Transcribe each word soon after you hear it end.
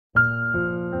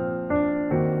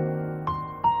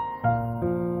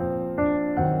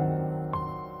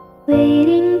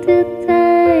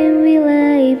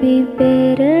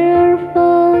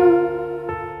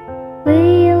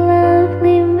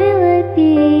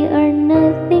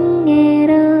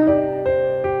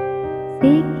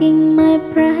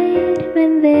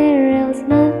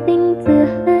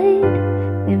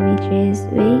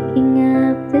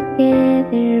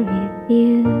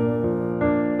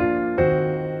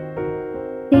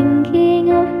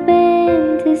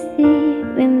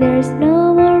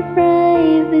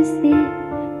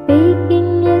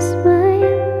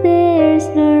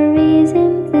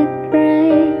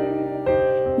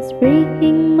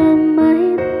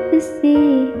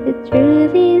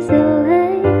truth is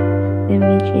alive. Let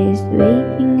me just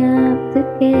waking up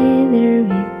together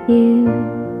with you.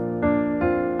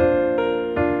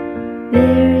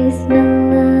 There is no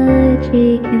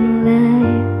logic in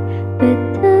life, but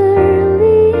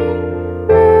darling,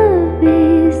 love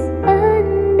is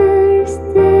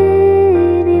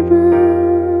understandable.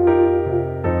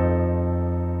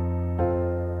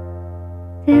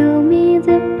 Tell me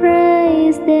the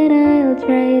price, then I'll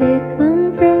try to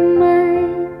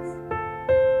compromise.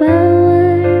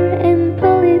 Power and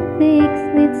politics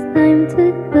needs time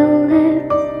to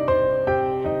collapse.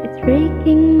 It's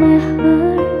breaking my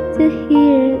heart to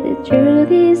hear the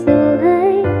truth is a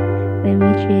lie. Let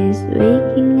me just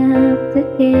waking up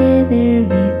together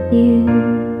with you.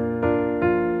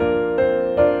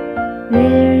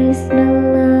 There is no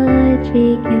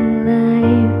logic in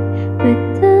life, but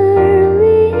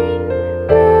darling,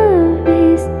 love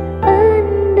is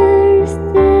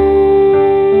understandable.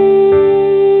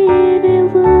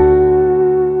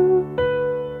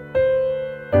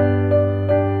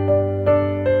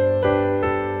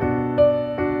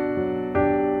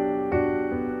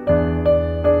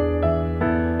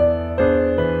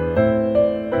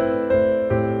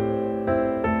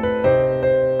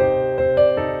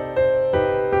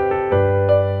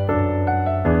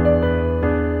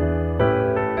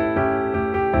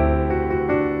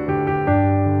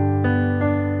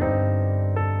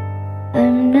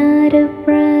 I'm not a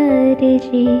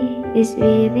prodigy, it's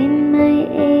within my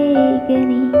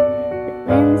agony. The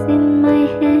plans in my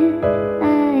hand,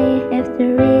 I have to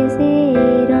raise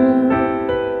it all.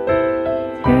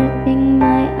 It's hurting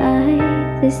my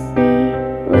eye to see